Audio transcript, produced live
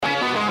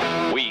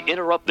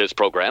interrupt this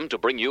program to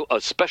bring you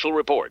a special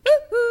report.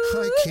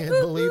 I can't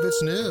believe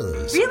it's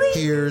news. Really?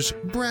 Here's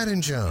Brad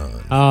and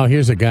John. Oh,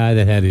 here's a guy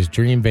that had his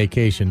dream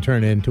vacation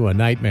turn into a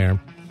nightmare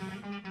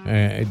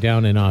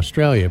down in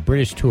Australia.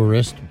 British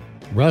tourist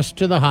rushed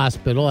to the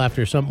hospital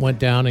after something went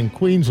down in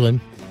Queensland.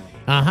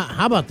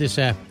 How about this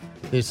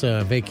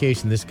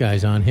vacation this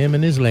guy's on? Him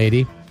and his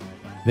lady.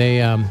 They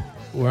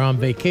were on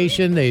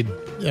vacation. They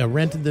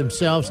rented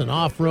themselves an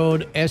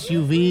off-road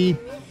SUV,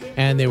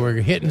 and they were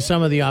hitting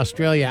some of the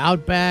Australia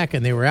outback,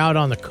 and they were out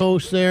on the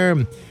coast there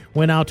and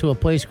went out to a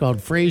place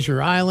called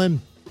Fraser Island.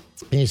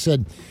 And he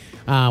said,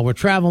 we're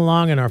traveling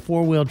along in our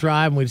four-wheel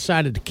drive, and we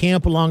decided to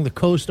camp along the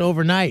coast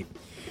overnight.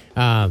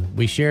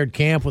 We shared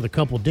camp with a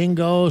couple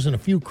dingoes and a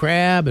few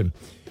crab, and,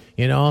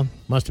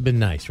 must have been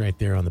nice right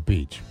there on the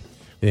beach.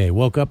 They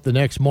woke up the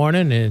next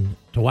morning and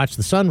to watch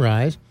the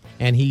sunrise,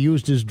 and he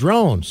used his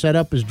drone, set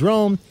up his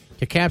drone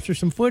to capture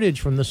some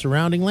footage from the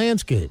surrounding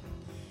landscape.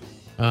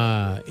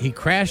 He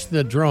crashed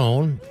the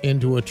drone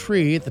into a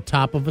tree at the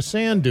top of a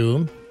sand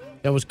dune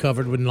that was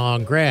covered with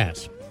long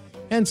grass.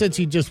 And since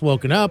he'd just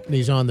woken up and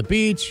he's on the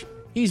beach,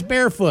 he's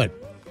barefoot.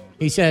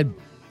 He said,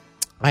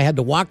 I had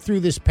to walk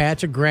through this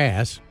patch of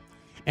grass,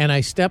 and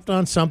I stepped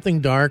on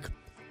something dark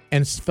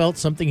and felt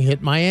something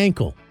hit my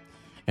ankle.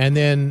 And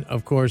then,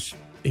 of course,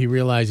 he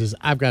realizes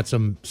I've got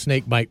some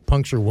snake bite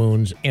puncture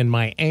wounds in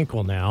my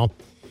ankle now.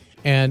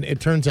 And it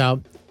turns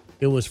out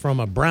it was from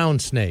a brown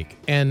snake.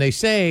 And they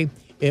say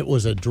it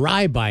was a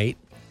dry bite.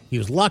 He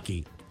was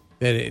lucky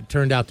that it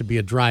turned out to be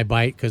a dry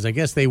bite, because I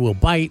guess they will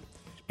bite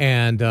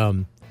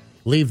and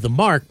leave the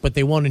mark, but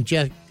they won't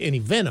inject any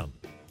venom.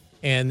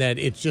 And that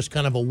it's just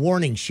kind of a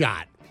warning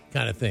shot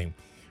kind of thing.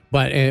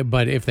 But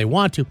if they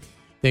want to,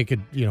 they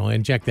could,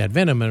 inject that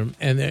venom.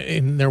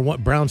 And their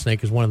brown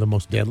snake is one of the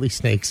most deadly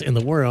snakes in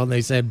the world. And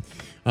they said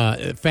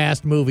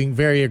fast-moving,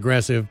 very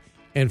aggressive,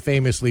 and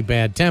famously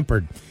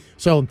bad-tempered.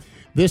 So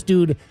this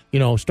dude,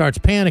 starts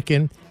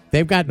panicking.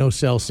 They've got no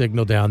cell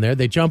signal down there.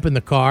 They jump in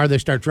the car. They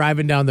start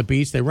driving down the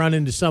beach. They run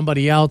into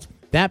somebody else.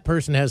 That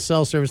person has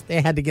cell service.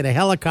 They had to get a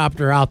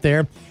helicopter out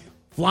there,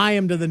 fly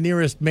him to the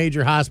nearest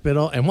major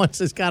hospital. And once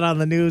this got on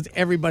the news,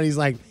 everybody's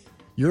like,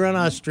 you're in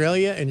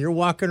Australia and you're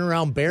walking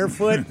around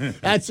barefoot?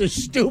 That's the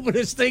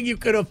stupidest thing you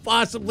could have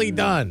possibly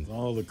done.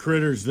 All the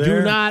critters there.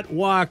 Do not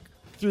walk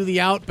through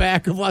the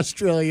outback of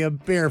Australia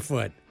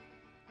barefoot.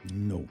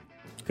 No.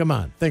 Come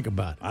on, think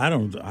about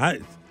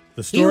it.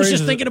 He was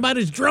just thinking about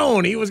his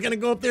drone. He was going to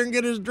go up there and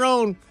get his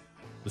drone.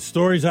 The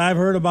stories I've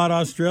heard about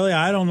Australia,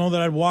 I don't know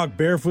that I'd walk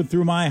barefoot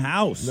through my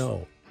house.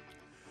 No.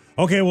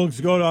 Okay, well,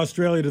 let's go to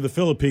Australia, to the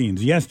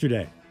Philippines.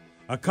 Yesterday,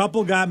 a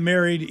couple got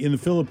married in the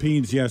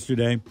Philippines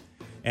yesterday,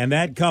 and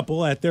that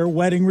couple at their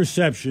wedding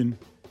reception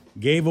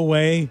gave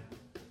away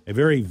a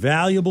very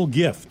valuable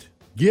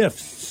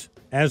gifts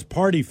as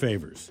party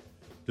favors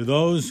to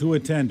those who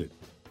attended.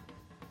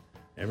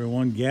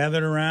 Everyone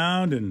gathered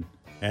around, and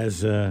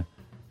as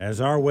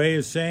our way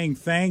of saying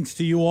thanks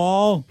to you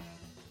all,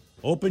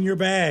 open your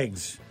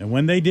bags. And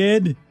when they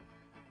did,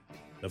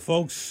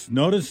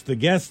 the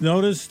guests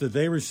noticed that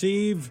they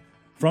received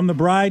from the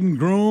bride and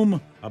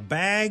groom a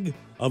bag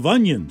of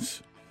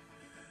onions.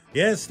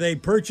 Yes, they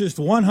purchased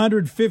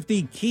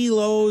 150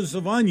 kilos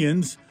of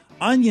onions.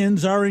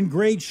 Onions are in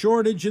great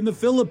shortage in the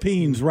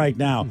Philippines right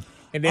now.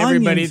 And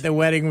everybody at the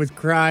wedding was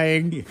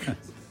crying. Yes.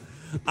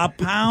 A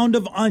pound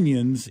of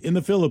onions in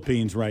the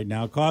Philippines right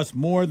now costs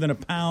more than a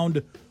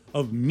pound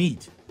of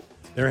meat.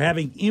 They're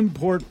having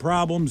import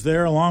problems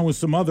there, along with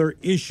some other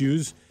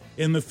issues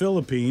in the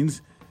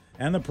Philippines,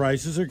 and the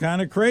prices are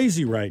kind of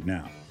crazy right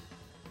now.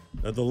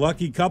 But the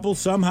lucky couple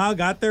somehow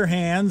got their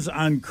hands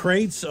on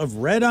crates of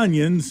red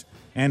onions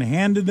and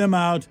handed them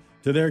out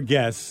to their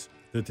guests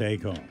to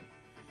take home.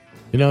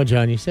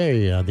 John, you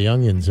say the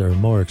onions are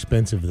more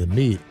expensive than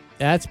meat.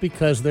 That's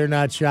because they're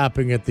not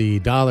shopping at the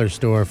dollar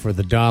store for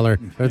the dollar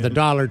or the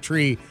Dollar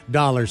Tree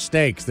dollar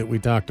steaks that we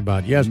talked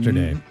about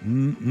yesterday.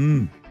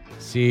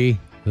 See,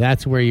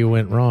 that's where you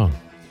went wrong.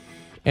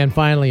 And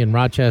finally, in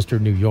Rochester,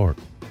 New York,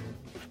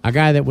 a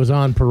guy that was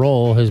on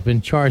parole has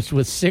been charged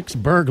with 6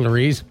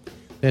 burglaries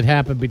that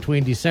happened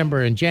between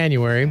December and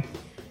January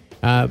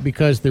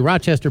because the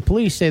Rochester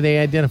police say they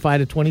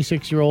identified a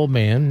 26-year-old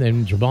man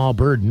named Jamal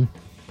Burden,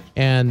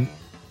 and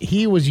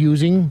he was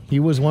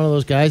one of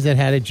those guys that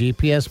had a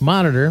GPS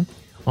monitor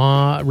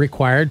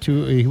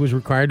he was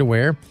required to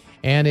wear,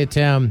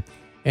 and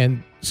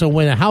so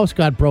when a house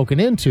got broken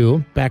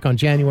into back on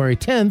January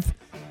 10th,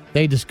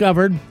 they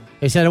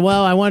said,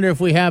 well, I wonder if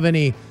we have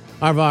any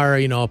of our,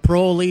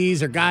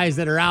 parolees or guys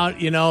that are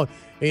out,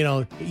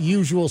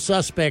 usual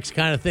suspects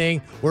kind of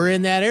thing. We're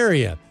in that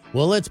area.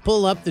 Well, let's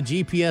pull up the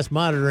GPS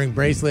monitoring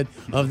bracelet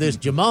of this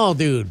Jamal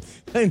dude.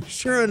 And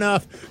sure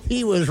enough,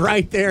 he was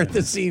right there at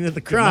the scene of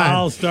the crime.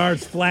 Jamal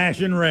starts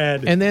flashing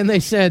red. And then they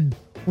said,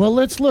 well,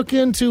 let's look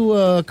into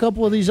a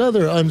couple of these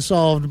other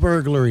unsolved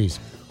burglaries.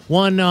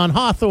 One on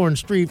Hawthorne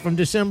Street from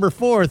December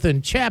 4th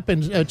and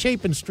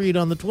Chapin Street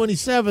on the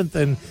 27th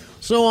and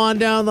so on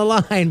down the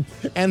line,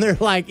 and they're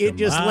like, it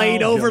just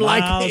laid over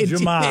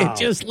it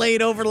just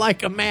laid over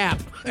like a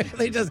map.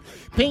 They just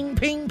ping,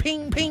 ping,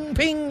 ping, ping,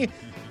 ping.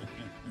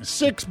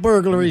 6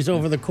 burglaries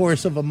over the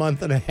course of a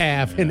month and a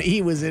half, and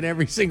he was in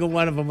every single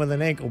one of them with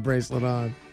an ankle bracelet on.